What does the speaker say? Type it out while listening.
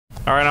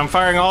All right, I'm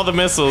firing all the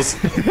missiles.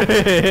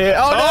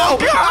 Oh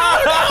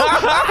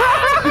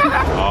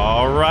no!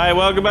 All right,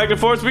 welcome back to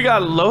Force. We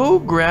got low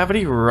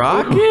gravity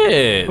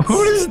rockets.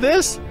 What is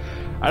this?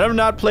 I have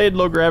not played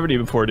low gravity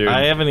before, dude.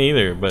 I haven't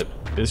either, but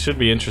this should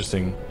be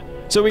interesting.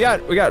 So we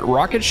got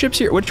rocket ships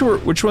here. Which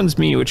one's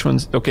me? Which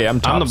one's okay? I'm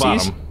top. I'm the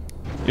bottom.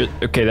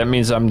 Okay, that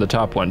means I'm the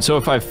top one. So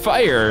if I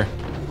fire,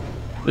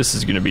 this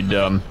is gonna be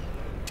dumb.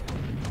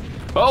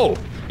 Oh,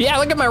 yeah,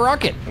 look at my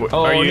rocket.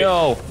 Oh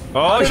no.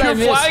 Oh, you're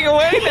flying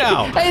away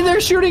now. Hey, they're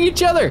shooting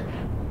each other.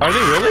 Are they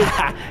really?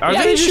 Are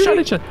yeah, they just shot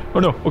each other. Oh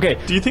no. Okay.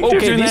 Do you think they're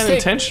doing that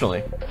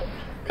intentionally?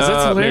 Because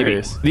that's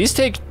hilarious. Maybe. These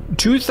take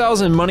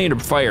 2,000 money to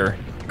fire.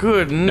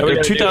 Good. No,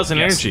 2,000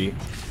 energy.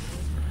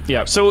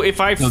 Yeah. So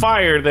if I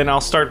fire, then I'll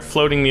start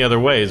floating the other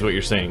way, is what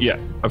you're saying? Yeah,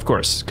 of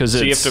course. Because so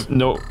it's you have to,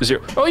 no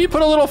zero. Oh, you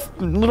put a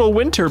little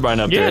wind turbine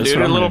up there. Yeah, dude,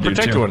 a little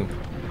protector one.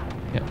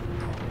 Yeah.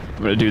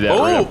 I'm gonna do that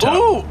right up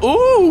top.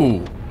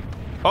 Ooh!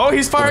 Oh,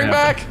 he's firing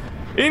back!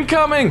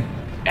 Incoming!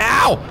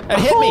 Ow! That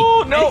hit me!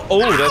 Oh, no! Oh,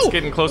 that's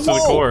getting close to the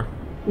core.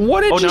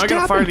 What did just happen? Oh, now I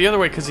gotta happen? fire the other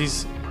way because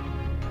he's...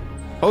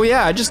 Oh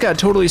yeah, I just got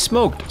totally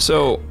smoked,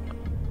 so...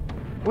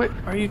 What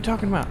are you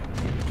talking about?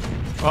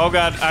 Oh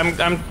god,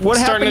 I'm what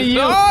starting happened to you?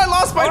 Oh, I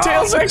lost my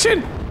tail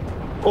section!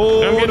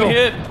 Oh, I'm getting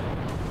hit.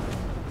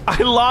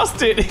 I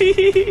lost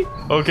it!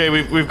 Okay,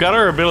 we've got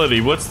our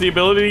ability. What's the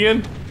ability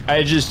again?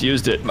 I just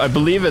used it. I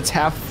believe it's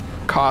half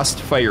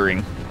cost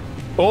firing.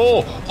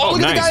 Oh,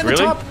 look nice, at the guy on the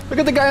top! Look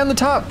at the guy on the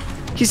top!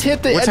 He's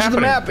hit the edge of the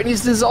map and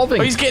he's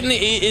dissolving. Oh, he's getting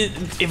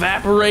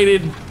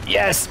evaporated.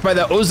 Yes, by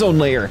the ozone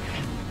layer.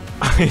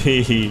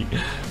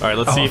 Alright,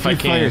 let's see if I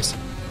can. Fires.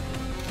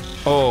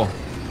 Oh.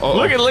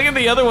 Look at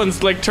the other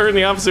ones like turn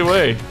the opposite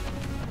way.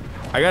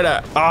 I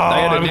gotta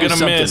I'm do gonna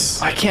something.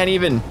 miss. I can't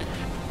even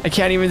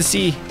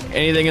see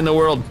anything in the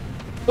world.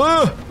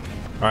 Ugh.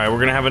 Alright, we're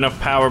gonna have enough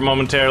power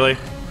momentarily.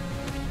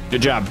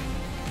 Good job.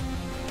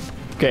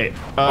 Okay.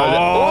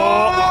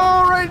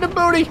 Right in the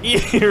booty.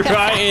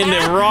 Right in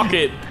the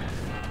rocket.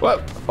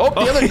 What? Oh,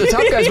 the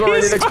top guy's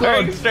ready to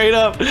explode. Straight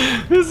up.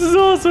 This is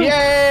awesome.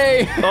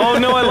 Yay! Oh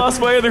no, I lost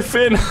my other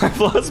fin.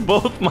 I've lost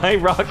both my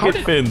rocket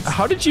fins.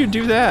 How did you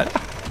do that?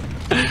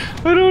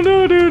 I don't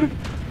know, dude.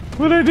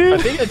 What I did? I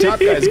think the top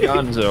guy's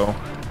gone, so.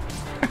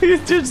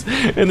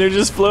 And they're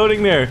just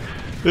floating there.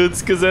 It's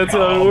because that's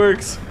how it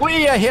works.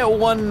 We hit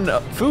one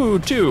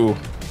food too.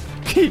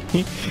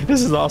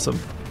 This is awesome.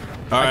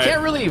 I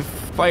can't really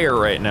fire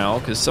right now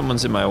because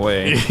someone's in my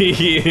way.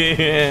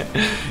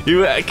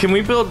 Yeah. Can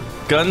we build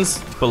guns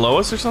below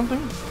us or something?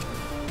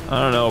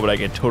 I don't know, but I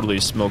can totally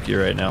smoke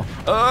you right now.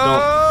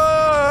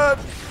 Oh,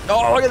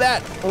 look at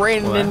that!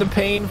 Raining in the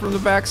pain from the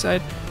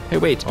backside. Hey,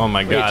 wait. Oh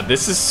my god,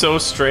 this is so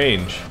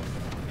strange.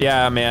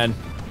 Yeah, man.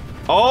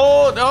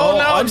 Oh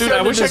no, dude!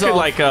 I wish I could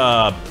like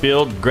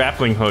build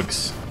grappling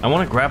hooks. I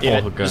want a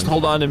grapple hook gun. Just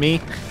hold on to me.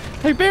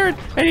 Hey, Baron,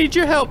 I need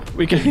your help.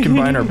 We can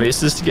combine our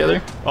bases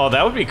together. Oh,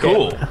 that would be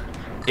cool.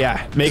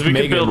 Yeah, make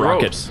mega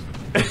rockets.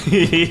 I'm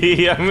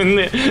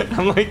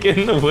like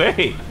in the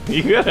way.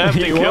 You gotta have to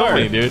kill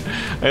me, dude.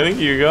 I think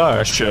you are.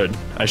 I should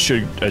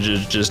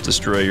just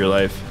destroy your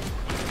life.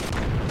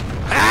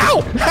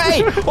 Ow!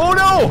 Hey! Oh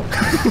no!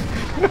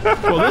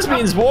 Well, this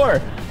means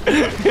war.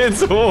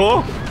 It's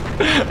war.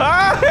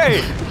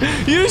 Hey!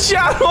 You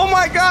shot! Oh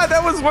my god,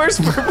 that was worse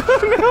for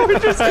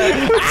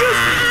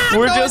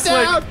we're just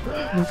like.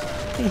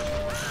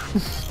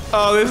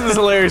 Oh, this is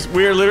hilarious.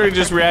 We are literally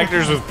just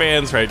reactors with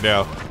fans right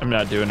now. I'm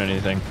not doing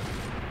anything.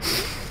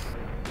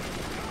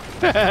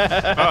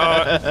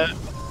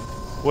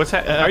 What's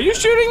happening? Are you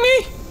shooting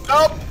me?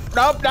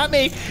 Nope, not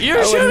me.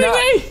 You're shooting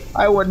me?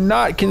 I would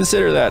not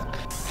consider that.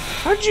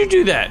 How'd you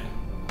do that?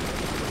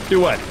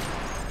 Do what?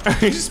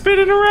 You're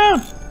spinning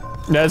around.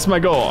 That's my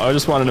goal. I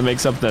just wanted to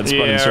make something that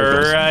spun in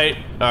circles. Yeah, right.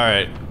 All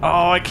right.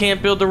 Oh, I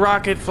can't build the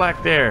rocket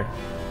flak there.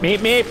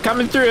 Meep,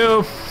 coming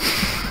through.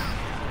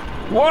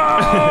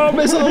 Whoa,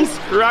 missiles!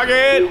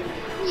 Rocket!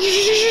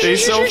 They're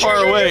so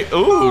far away.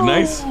 Ooh,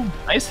 nice.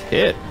 Nice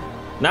hit.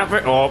 Not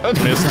very. Oh,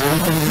 missed.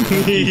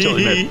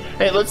 Totally missed.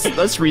 Hey,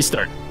 let's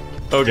restart.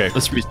 Okay.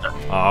 Let's restart.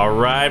 All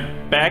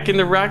right, back in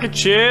the rocket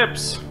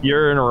ships.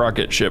 You're in a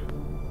rocket ship.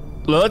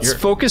 Let's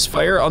focus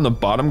fire on the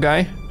bottom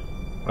guy.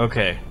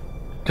 Okay.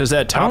 Because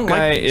that top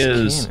guy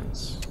is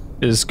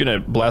gonna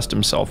blast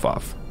himself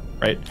off,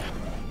 right?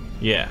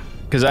 Yeah.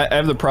 Because I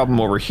have the problem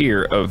over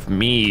here of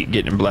me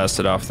getting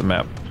blasted off the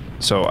map.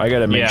 So I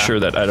gotta make sure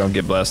that I don't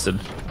get blasted.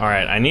 All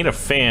right, I need a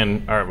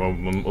fan, or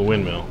a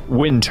windmill.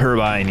 Wind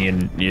turbine,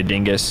 you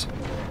dingus.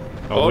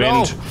 A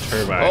wind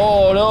turbine.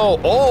 Oh no,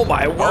 oh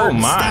my word, oh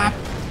my. Stop.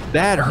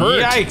 That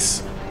hurt.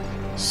 Yikes.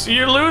 So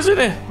you're losing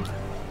it.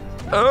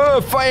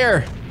 Oh,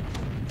 fire.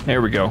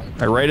 There we go,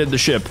 I righted the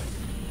ship.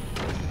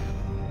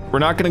 We're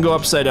not gonna go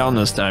upside down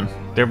this time.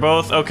 They're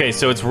both, okay,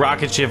 so it's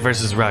rocket ship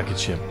versus rocket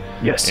ship.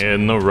 Yes.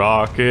 In the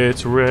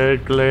rocket's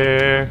red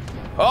glare.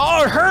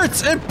 Oh, it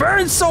hurts! It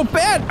burns so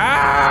bad!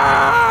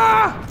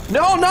 Ah!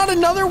 No, not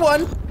another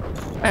one!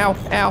 Ow,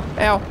 ow,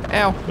 ow,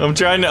 ow. I'm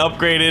trying to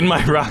upgrade in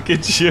my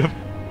rocket ship.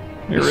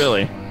 You're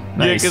really?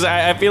 Nice. Yeah, because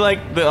I feel like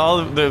all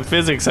of the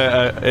physics,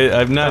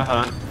 I'm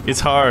not It's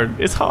hard.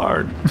 It's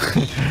hard.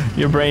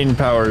 Your brain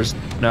power's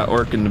not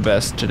working the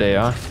best today,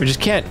 huh? We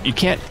just can't. You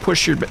can't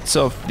push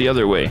yourself the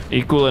other way.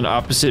 Equal and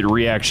opposite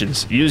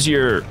reactions. Use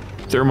your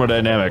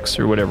thermodynamics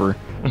or whatever.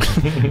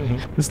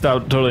 It's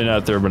totally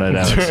not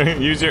thermodynamics.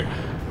 Use your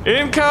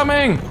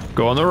incoming.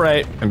 Go on the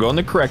right. I'm going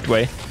the correct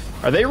way.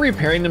 Are they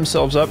repairing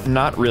themselves up?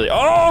 Not really. Oh,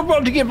 I'm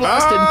about to get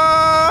blasted.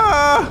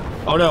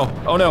 Oh no.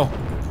 Oh no.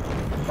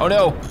 Oh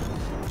no.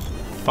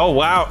 Oh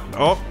wow.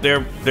 Oh,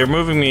 they're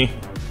moving me.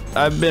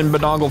 I've been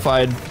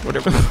bonoglefied.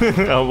 Whatever.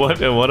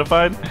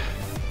 Whatified?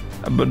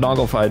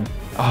 Bonoglefied.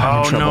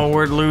 Oh, no,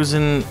 we're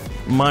losing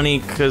money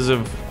because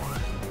of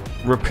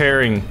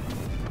repairing.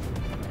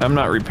 I'm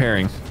not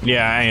repairing.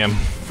 Yeah, I am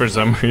for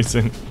some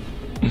reason.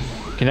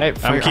 Can I?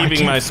 Fire? I'm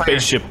keeping my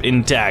spaceship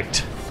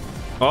intact.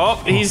 Oh,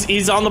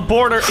 he's on the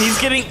border.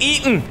 He's getting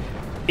eaten.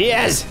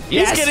 Yes.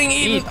 He's getting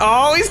eaten.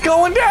 Oh, he's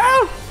going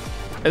down.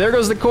 And there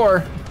goes the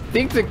core.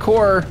 Think the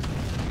core.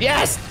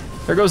 Yes.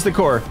 There goes the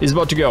core. He's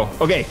about to go.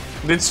 Okay.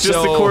 It's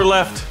just the core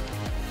left.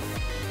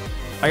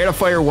 I gotta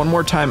fire one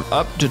more time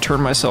up to turn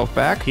myself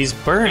back. He's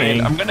burning.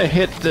 And I'm gonna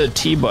hit the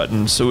T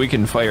button so we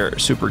can fire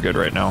super good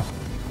right now.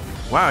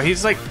 Wow,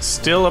 he's like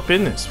still up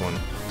in this one.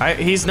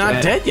 He's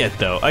not dead yet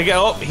though.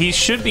 He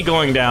should be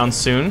going down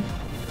soon.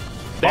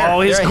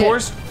 There, his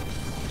core's...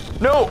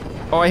 No!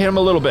 Oh, I hit him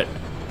a little bit.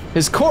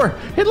 His core.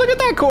 Hey, look at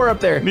that core up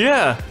there.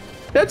 Yeah.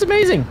 That's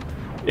amazing.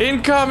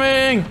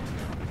 Incoming!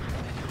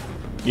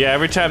 Yeah,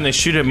 every time they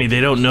shoot at me, they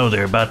don't know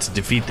they're about to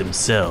defeat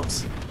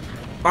themselves.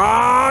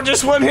 Oh,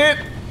 just one hit!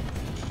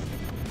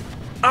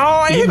 Oh,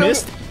 I hit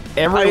missed him!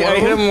 Every I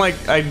hit him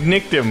like I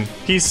nicked him.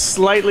 He's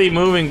slightly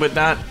moving, but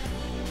not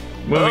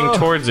moving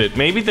towards it.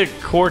 Maybe the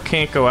core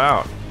can't go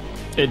out.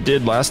 It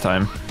did last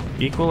time.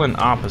 Equal and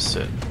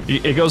opposite.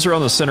 It goes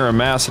around the center of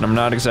mass, and I'm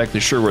not exactly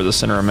sure where the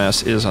center of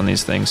mass is on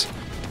these things.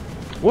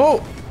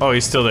 Whoa! Oh,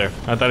 he's still there.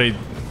 I thought he...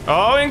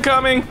 Oh,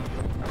 incoming!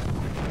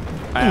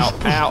 Ow,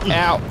 ow,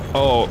 ow.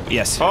 Oh,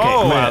 yes. Okay,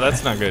 oh, wow,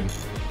 that's not good.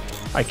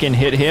 I can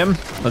hit him.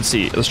 Let's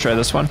see. Let's try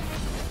this one.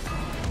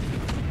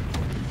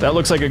 That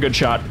looks like a good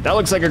shot. That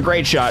looks like a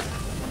great shot.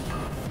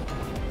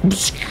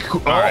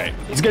 All right.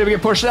 He's gonna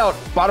get pushed out.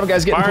 Bottom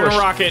guy's getting pushed. Fire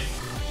a rocket.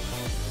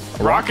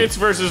 Rockets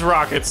versus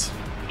rockets.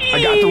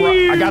 I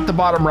got the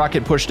bottom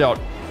rocket pushed out.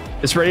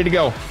 It's ready to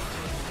go.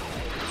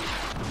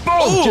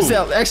 Oh, just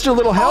that extra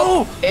little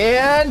help.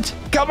 And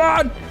come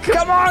on,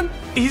 come on.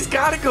 He's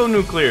got to go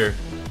nuclear.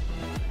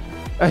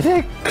 I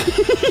think.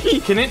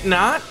 Can it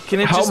not?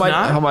 Can it just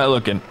not? How am I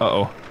looking?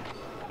 Uh-oh.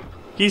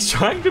 He's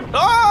trying to...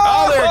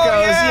 Oh, there it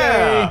goes.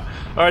 Yeah. Yay.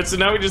 All right, so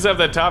now we just have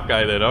that top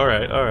guy then. All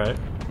right, all right.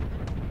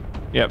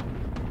 Yep.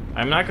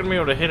 I'm not going to be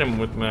able to hit him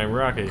with my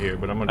rocket here,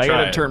 but I'm going to try.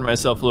 I got to turn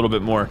myself a little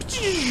bit more.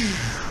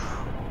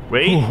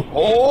 Wait.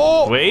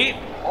 Oh. Wait.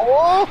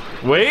 Oh.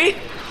 Wait.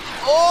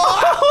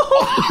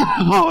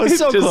 Oh, it's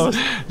so close.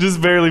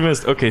 Just barely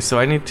missed. Okay, so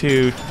I need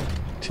to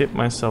tip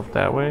myself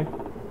that way.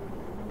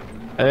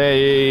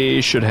 I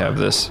should have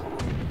this.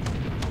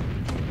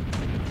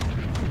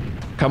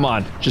 Come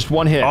on, just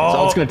one hit. That's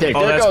all it's gonna take.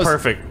 Oh, there that's goes.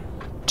 Perfect.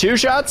 2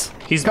 shots?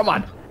 Come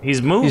on.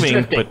 He's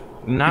moving, but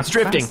not He's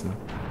drifting. fast.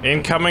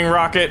 Incoming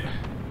rocket.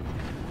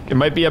 It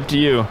might be up to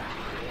you.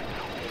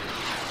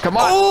 Come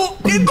on. Oh,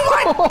 it lit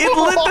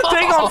the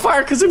thing on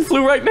fire because it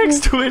flew right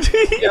next to it.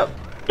 Yep.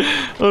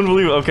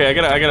 Unbelievable. Okay,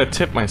 I gotta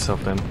tip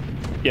myself then.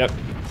 Yep.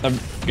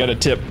 I've got to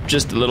tip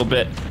just a little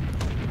bit.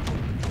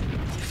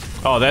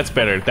 Oh, that's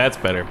better. That's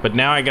better. But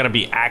now I gotta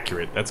be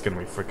accurate. That's gonna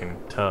be freaking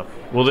tough.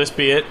 Will this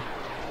be it?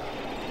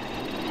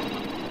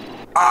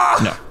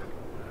 No.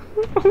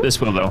 This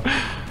will though.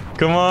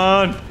 Come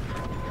on.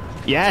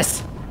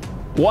 Yes.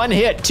 1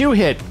 hit, 2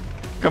 hit.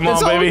 Come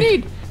That's on, all baby. we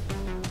need.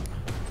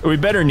 We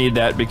better need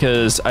that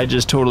because I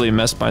just totally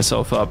messed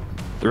myself up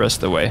the rest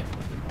of the way.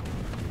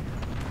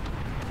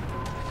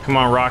 Come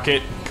on,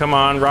 rocket. Come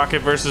on, rocket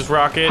versus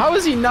rocket. How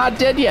is he not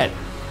dead yet?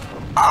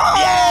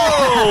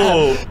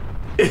 Oh! Yeah!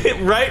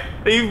 Right?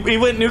 He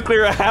went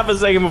nuclear a half a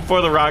second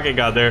before the rocket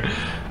got there.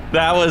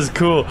 That was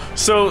cool.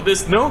 So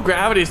this no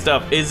gravity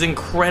stuff is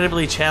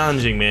incredibly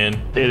challenging,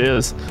 man. It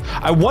is.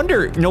 I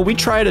wonder, you know, we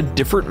tried a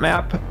different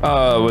map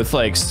with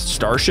like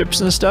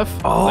starships and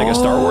stuff, like a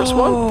Star Wars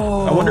one.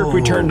 I wonder if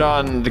we turned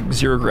on the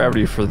zero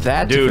gravity for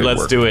that. Dude,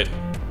 let's do it.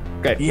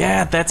 Okay.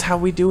 Yeah, that's how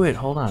we do it.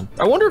 Hold on.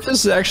 I wonder if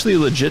this is actually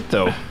legit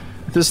though.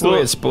 If this is the way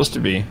it's supposed to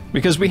be.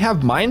 Because we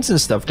have mines and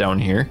stuff down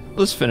here.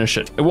 Let's finish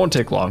it. It won't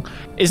take long.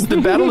 Is the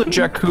Battle of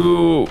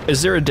Jakku,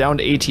 is there a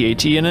downed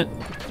AT-AT in it?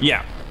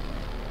 Yeah.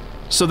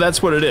 So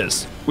that's what it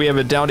is. We have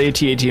a downed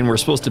AT-AT and we're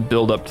supposed to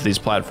build up to these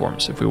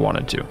platforms if we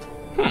wanted to.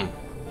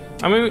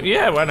 I mean,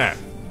 yeah, why not?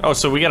 Oh,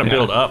 so we gotta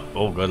build up.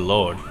 Oh, good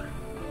lord.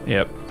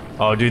 Yep.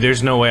 Oh, dude,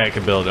 there's no way I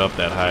could build up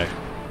that high.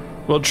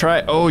 We'll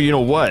try, oh, you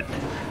know what?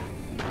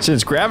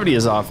 Since gravity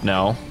is off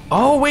now.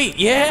 Oh, wait,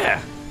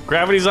 yeah.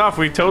 Gravity's off,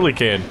 we totally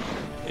can.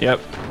 Yep.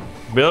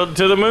 Build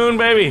to the moon,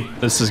 baby.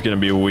 This is gonna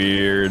be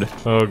weird.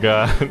 Oh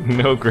god,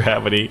 no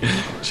gravity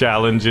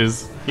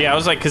challenges. Yeah, I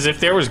was like, because if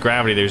there was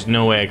gravity, there's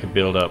no way I could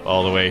build up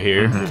all the way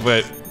here.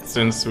 But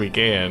since we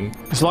can.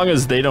 As long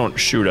as they don't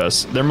shoot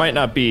us. They might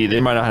not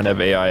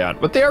have AI on,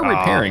 but they are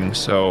repairing,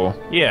 so.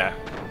 Yeah.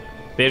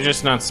 They're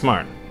just not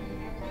smart.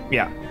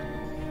 Yeah.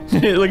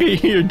 Look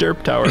at your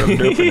derp tower of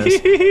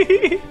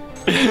derpiness.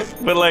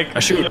 But like, I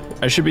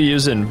should be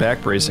using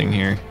back bracing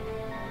here,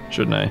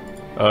 shouldn't I?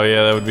 Oh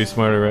yeah, that would be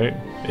smarter, right?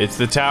 It's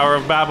the Tower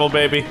of Babel,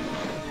 baby.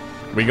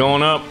 We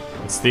going up.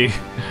 It's the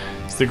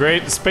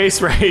great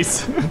space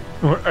race.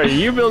 Are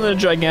you building a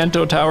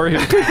giganto tower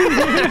here?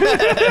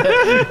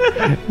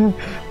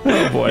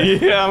 Oh boy.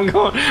 Yeah, I'm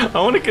going.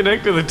 I want to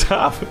connect to the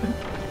top.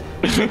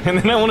 And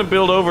then I want to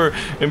build over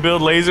and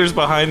build lasers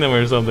behind them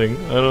or something.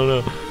 I don't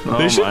know. Oh,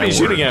 they should be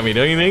shooting at me,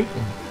 don't you think?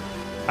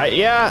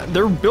 Yeah,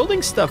 they're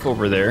building stuff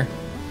over there.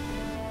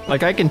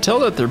 Like, I can tell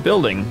that they're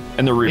building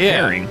and they're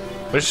repairing. Yeah.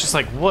 But it's just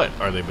like, what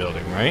are they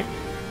building, right?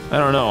 I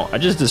don't know. I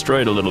just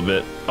destroyed a little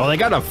bit. Oh, they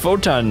got a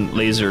photon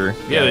laser.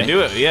 Yeah, they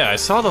do it. Yeah, I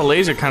saw the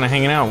laser kind of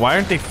hanging out. Why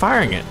aren't they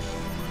firing it?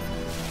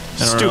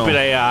 Stupid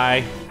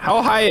AI.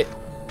 How high?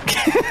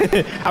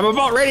 I'm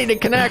about ready to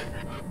connect.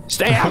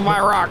 Stay on my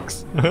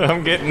rocks.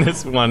 I'm getting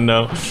this one,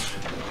 though.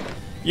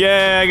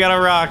 Yeah, I got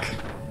a rock.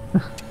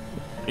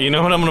 You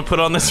know what I'm going to put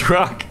on this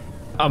rock?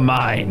 A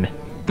mine.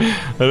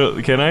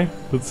 Can I?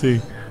 Let's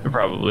see.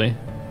 Probably.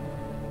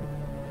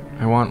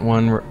 I want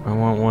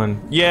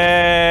one.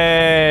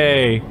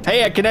 Yay!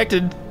 Hey, I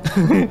connected.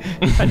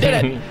 I did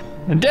it.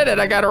 I did it.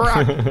 I got a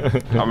rock.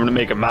 I'm gonna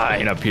make a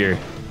mine up here.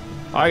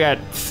 I got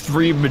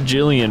 3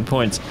 bajillion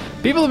points.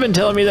 People have been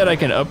telling me that I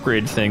can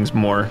upgrade things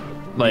more,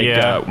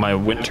 like my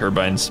wind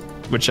turbines,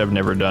 which I've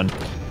never done.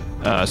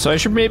 So I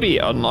should maybe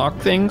unlock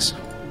things.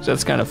 So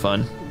that's kind of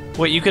fun.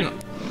 Wait, you can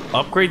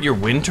upgrade your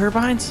wind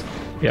turbines?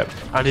 Yep.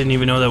 I didn't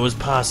even know that was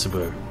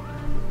possible.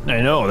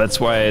 I know.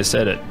 That's why I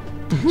said it.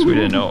 So we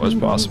didn't know it was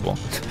possible.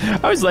 I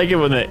always like it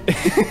when they...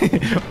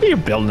 What are you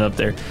building up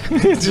there?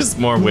 It's just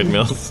more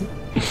windmills.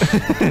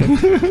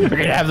 We're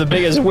gonna have the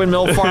biggest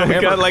windmill farm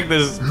ever. Got like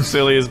this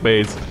silliest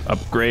base.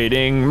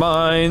 Upgrading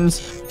mines.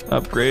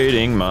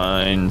 Upgrading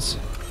mines.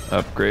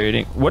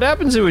 Upgrading. What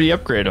happens when you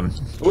upgrade them?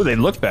 Oh, they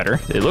look better.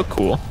 They look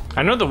cool.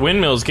 I know the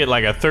windmills get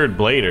like a 3rd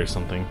blade or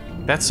something.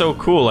 That's so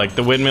cool. Like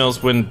the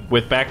windmills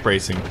with back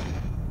bracing.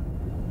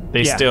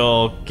 They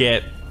still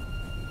get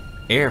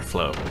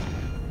airflow.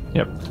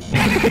 Yep.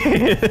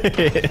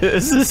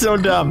 This is so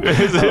dumb.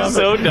 This is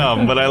so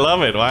dumb, but I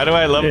love it. Why do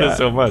I love this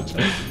so much?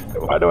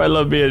 Why do I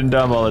love being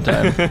dumb all the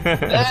time?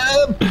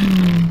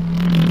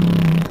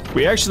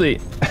 We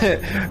actually...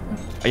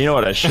 You know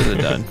what I should have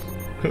done?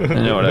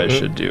 I know what I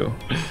should do.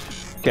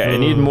 Okay, I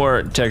need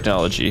more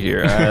technology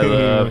here. I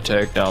love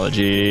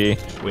technology.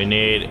 We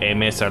need a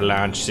missile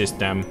launch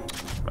system.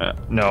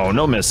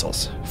 No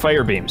missiles.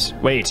 Firebeams.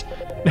 Wait.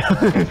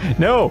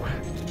 No.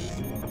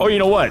 Oh, you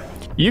know what?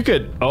 You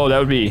could, that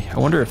would be, I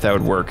wonder if that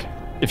would work.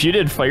 If you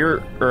did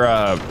fire, or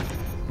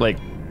like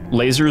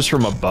lasers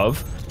from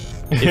above,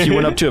 if you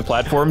went up to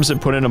platforms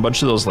and put in a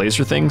bunch of those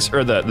laser things,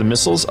 or the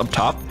missiles up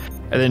top,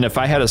 and then if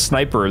I had a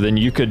sniper, then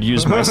you could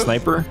use my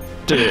sniper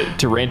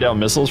to rain down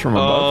missiles from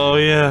above. Oh,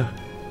 yeah.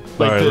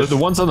 Like the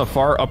ones on the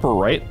far upper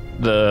right,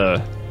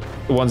 the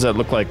ones that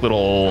look like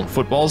little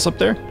footballs up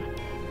there.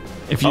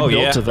 If you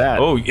built to that.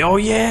 Oh,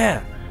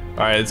 yeah. All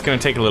right, it's going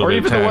to take a little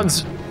bit of time.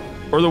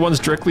 Or the ones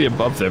directly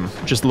above them.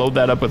 Just load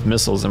that up with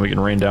missiles and we can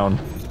rain down.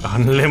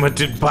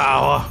 Unlimited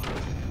power.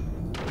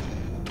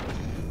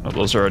 Oh,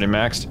 those are already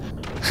maxed.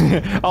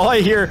 All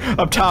I hear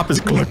up top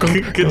is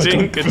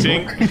ka-ching,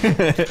 ka-ching.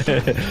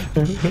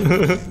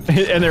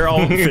 And they're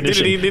all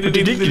finishing.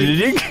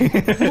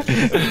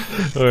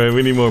 All right,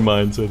 we need more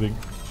mines, I think.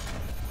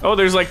 Oh,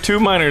 there's like 2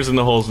 miners in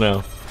the holes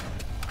now.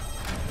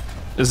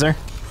 Is there?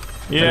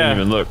 Yeah. I didn't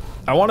even look.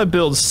 I want to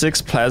build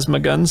 6 plasma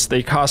guns.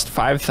 They cost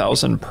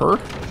 5,000 per.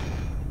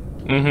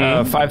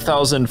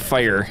 5,000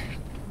 fire.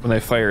 When they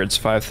fire, it's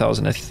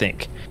 5,000, I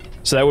think.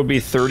 So that would be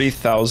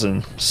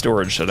 30,000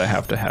 storage that I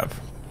have to have.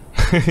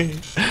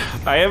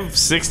 I have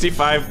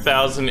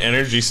 65,000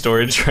 energy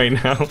storage right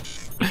now.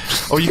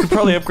 Oh, you could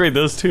probably upgrade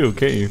those too,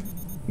 can't you?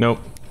 Nope.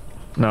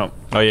 No.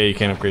 Oh yeah, you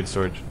can't upgrade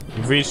storage.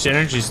 You've reached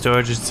energy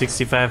storage at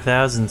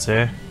 65,000,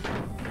 sir.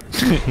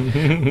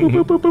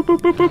 I'm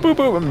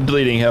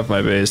deleting half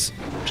my base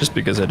just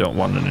because I don't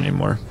want it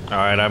anymore. All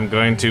right, I'm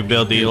going to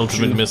build the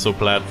ultimate missile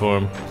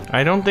platform.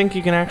 I don't think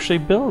you can actually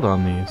build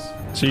on these.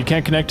 So you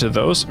can't connect to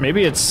those?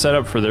 Maybe it's set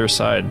up for their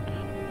side.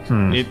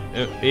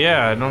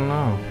 Yeah, I don't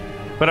know.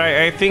 But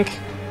I think,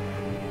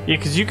 yeah,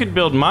 because you could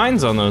build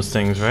mines on those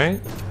things, right?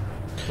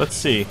 Let's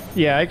see.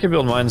 Yeah, I could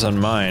build mines on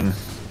mine.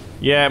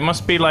 Yeah, it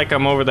must be like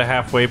I'm over the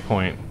halfway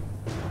point.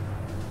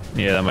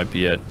 Yeah, that might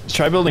be it. Let's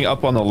try building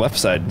up on the left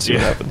side and see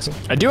what happens.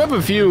 I do have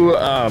a few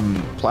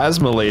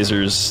plasma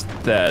lasers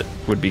that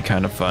would be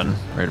kind of fun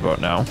right about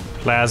now.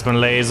 Plasma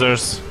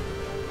lasers.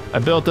 I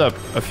built up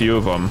a few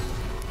of them.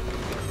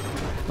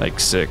 Like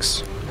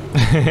 6.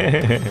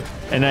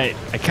 And I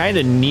kind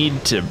of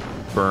need to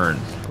burn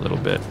a little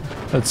bit.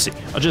 Let's see.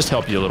 I'll just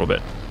help you a little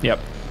bit.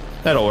 Yep.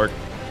 That'll work.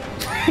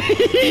 I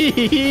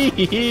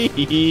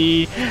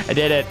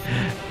did it.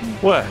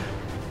 What?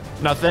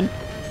 Nothing.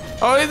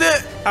 Oh, is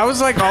it? I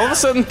was like, all of a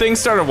sudden things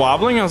started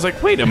wobbling. I was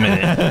like, wait a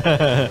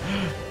minute.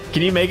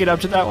 Can you make it up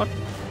to that one?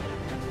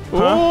 Huh?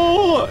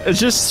 Oh, it's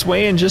just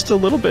swaying just a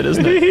little bit,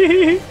 isn't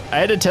it? I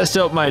had to test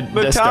out my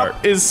The Death top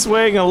Star. is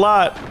swaying a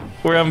lot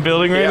where I'm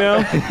building right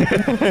now.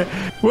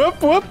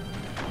 Whoop, whoop.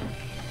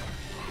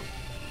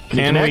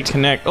 Can we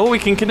connect? Oh, we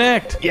can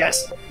connect.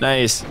 Yes.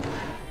 Nice.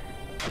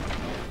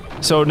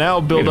 So now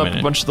build Wait a up a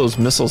minute. bunch of those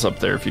missiles up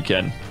there if you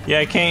can. Yeah,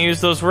 I can't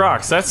use those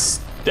rocks.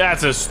 That's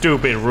a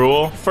stupid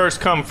rule. First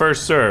come,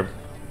 first serve.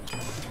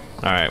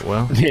 All right,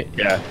 well.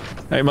 Yeah.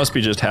 It must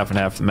be just half and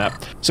half the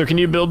map. So can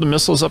you build the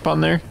missiles up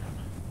on there?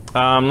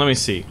 Let me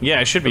see. Yeah,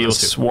 I should be The able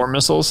to. swarm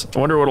missiles? I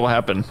wonder what'll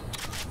happen.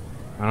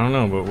 I don't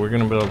know, but we're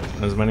gonna build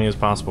as many as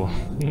possible.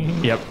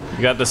 Yep.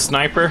 You got the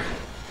sniper?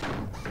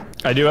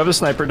 I do have a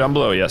sniper down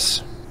below,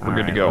 yes. We're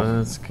good to go.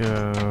 Let's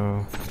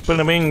go.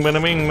 Bada bing,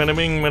 bada bing, bada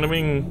bing, bada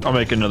bing. I'll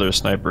make another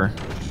sniper,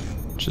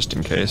 just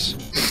in case.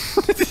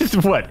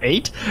 What,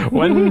 8?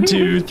 1,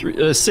 2,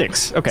 3,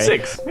 6. Okay.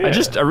 6,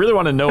 yeah. I really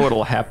want to know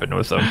what'll happen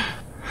with them.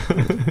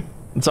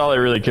 That's all I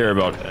really care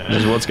about,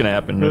 is what's going to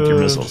happen with your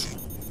missiles.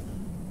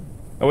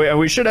 Oh,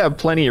 we should have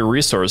plenty of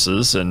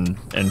resources and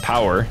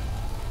power.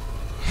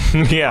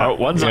 Yeah. Oh,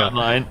 one's yeah.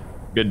 online.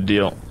 Good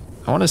deal.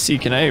 I want to see,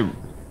 can I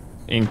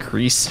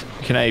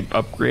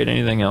upgrade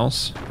anything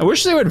else? I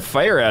wish they would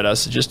fire at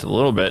us just a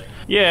little bit.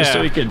 Yeah. Just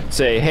so we could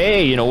say,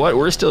 hey, you know what?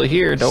 We're still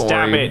here. Don't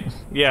Stop worry. it.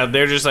 Yeah,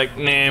 they're just like,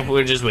 nah,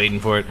 we're just waiting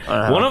for it.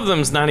 One of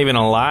them's not even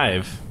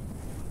alive.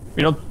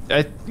 You know,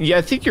 I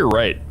think you're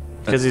right.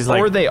 Because he's like,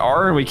 Or they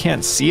are and we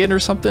can't see it or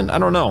something. I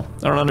don't know.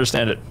 I don't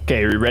understand it.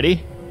 Okay, are you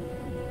ready?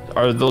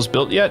 Are those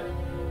built yet?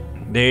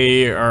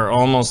 they are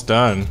almost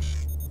done.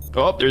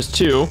 Oh, there's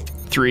 2,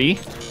 3,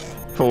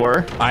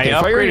 4. I Okay,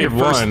 fire your upgraded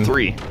first one.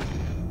 3.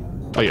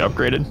 Oh, you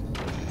upgraded?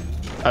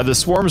 The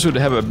swarms would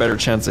have a better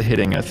chance of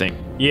hitting, I think.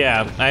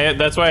 Yeah,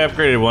 that's why I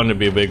upgraded one to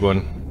be a big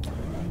one.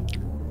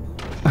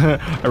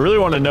 I really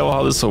want to know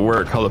how this will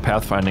work, how the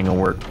pathfinding will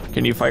work.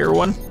 Can you fire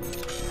one?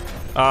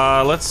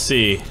 Let's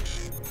see.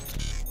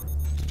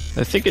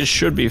 I think it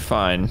should be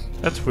fine.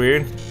 That's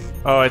weird.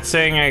 Oh, it's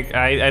saying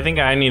I think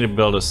I need to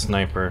build a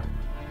sniper.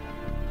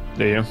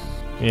 Do you?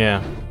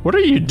 Yeah. What are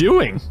you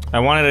doing? I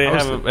wanted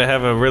to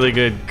have a really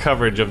good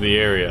coverage of the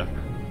area.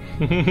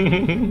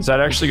 Is that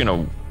actually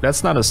gonna...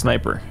 That's not a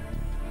sniper.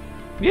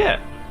 Yeah.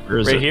 Or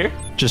is Right it? here?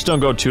 Just don't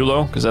go too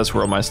low, because that's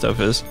where all my stuff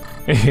is.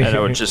 And I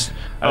would just...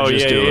 Oh,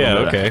 yeah, do a yeah,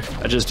 little bit okay.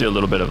 I'd just do a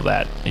little bit of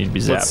that. And you'd be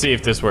zapped. Let's see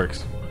if this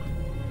works.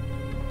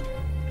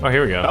 Oh,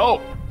 here we go.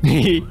 Oh!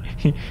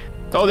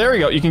 Oh, there we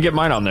go. You can get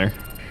mine on there.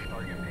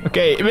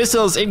 Okay,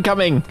 missiles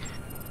incoming!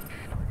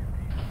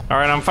 All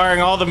right, I'm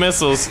firing all the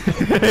missiles. Oh,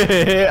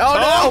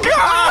 no!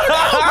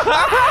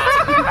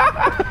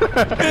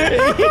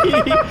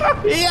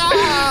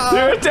 Yeah!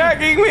 They're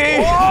attacking me!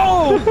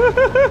 Whoa!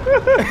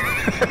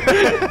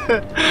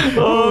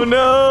 Oh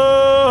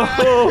no!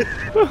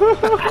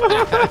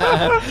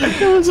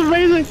 That was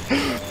amazing.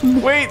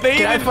 Wait,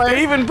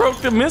 they even broke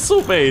the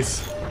missile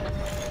base.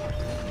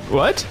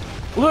 What?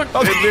 Look,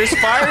 there's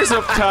fires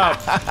up top.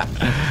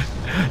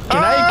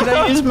 Can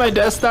I use my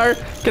Death Star?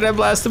 Can I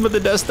blast them with the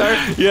Death Star?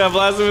 Yeah,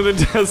 blast them with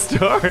the Death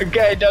Star.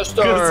 Okay, Death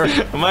Star.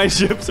 My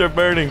ships are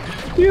burning.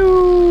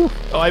 Pew.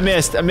 Oh, I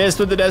missed. I missed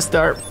with the Death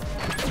Star.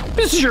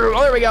 This is true.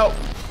 Oh, there we go.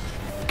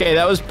 Okay,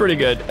 that was pretty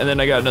good. And then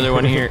I got another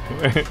one here.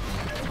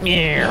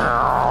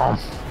 Meow.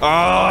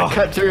 Oh,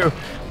 Cut through.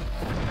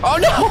 Oh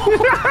no!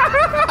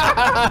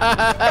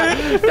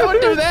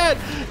 Don't do that!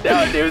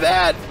 Don't do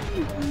that!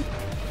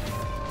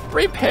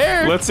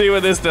 Repair! let's see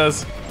what this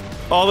does.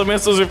 All the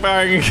missiles are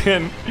firing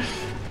again.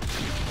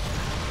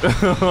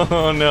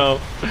 Oh no.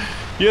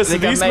 Yes, I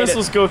think I these made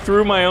missiles go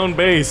through my own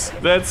base.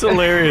 That's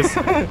hilarious.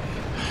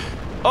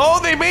 Oh,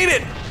 they made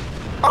it!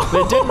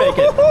 They did make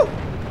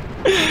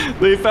it.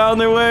 They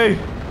found their way.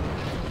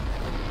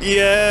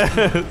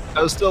 Yeah.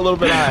 I was still a little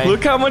bit high.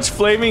 Look how much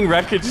flaming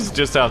wreckage is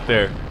just out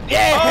there.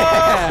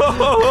 Yeah!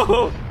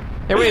 Oh!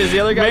 Hey, wait, is the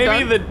other guy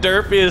Maybe done? the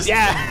derpiest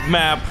Yeah.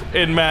 map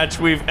and match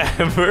we've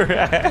ever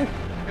had.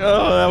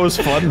 Oh, that was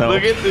fun though.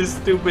 Look at this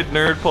stupid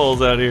nerd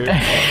poles out here.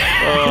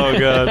 Oh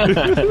god.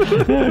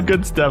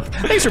 Good stuff.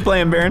 Thanks for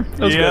playing, Baron. That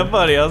was Yeah, good.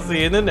 buddy. I'll see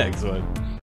you in the next one.